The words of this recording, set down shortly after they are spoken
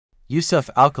Yusuf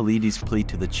al-Khalidi's plea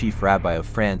to the chief rabbi of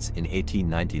France in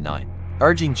 1899,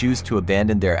 urging Jews to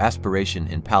abandon their aspiration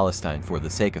in Palestine for the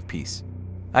sake of peace,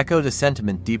 echoed a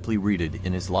sentiment deeply rooted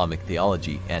in Islamic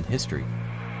theology and history.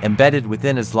 Embedded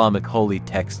within Islamic holy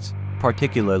texts,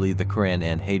 particularly the Qur'an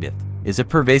and Hadith, is a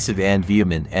pervasive and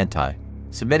vehement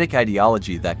anti-Semitic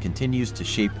ideology that continues to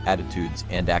shape attitudes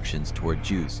and actions toward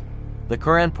Jews. The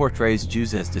Qur'an portrays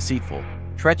Jews as deceitful,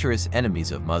 treacherous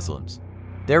enemies of Muslims,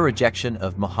 their rejection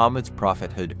of Muhammad's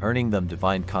prophethood earning them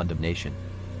divine condemnation.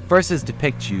 Verses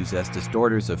depict Jews as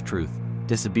distorters of truth,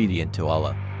 disobedient to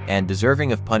Allah, and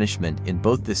deserving of punishment in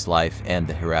both this life and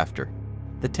the hereafter.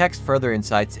 The text further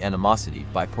incites animosity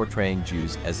by portraying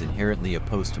Jews as inherently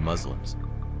opposed to Muslims,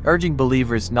 urging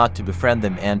believers not to befriend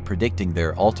them and predicting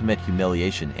their ultimate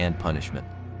humiliation and punishment.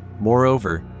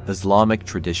 Moreover, Islamic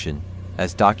tradition,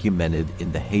 as documented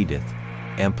in the Hadith,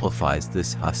 amplifies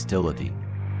this hostility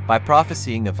by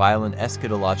prophesying a violent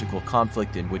eschatological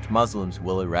conflict in which Muslims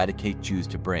will eradicate Jews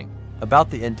to bring about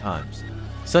the end times.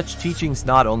 Such teachings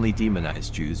not only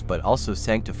demonize Jews but also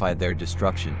sanctify their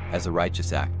destruction as a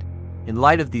righteous act. In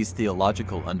light of these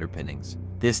theological underpinnings,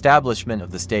 the establishment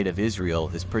of the State of Israel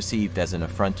is perceived as an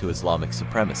affront to Islamic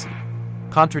supremacy,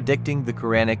 contradicting the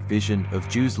Quranic vision of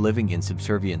Jews living in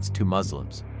subservience to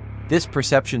Muslims. This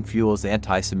perception fuels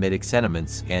anti-Semitic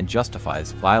sentiments and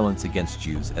justifies violence against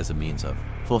Jews as a means of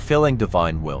fulfilling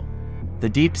divine will. The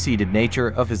deep-seated nature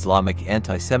of Islamic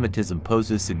anti-Semitism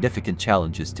poses significant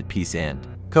challenges to peace and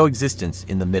coexistence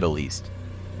in the Middle East,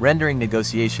 rendering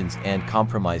negotiations and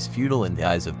compromise futile in the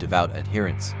eyes of devout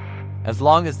adherents. As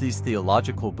long as these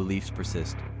theological beliefs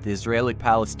persist, the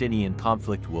Israeli-Palestinian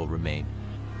conflict will remain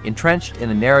entrenched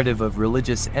in a narrative of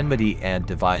religious enmity and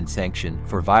divine sanction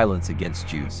for violence against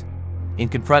Jews. In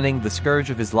confronting the scourge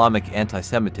of Islamic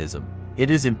anti-Semitism, it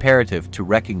is imperative to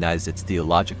recognize its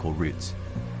theological roots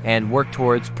and work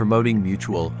towards promoting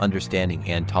mutual understanding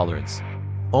and tolerance.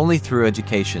 Only through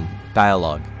education,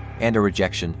 dialogue, and a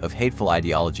rejection of hateful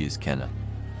ideologies can a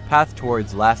path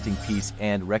towards lasting peace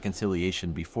and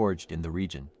reconciliation be forged in the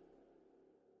region.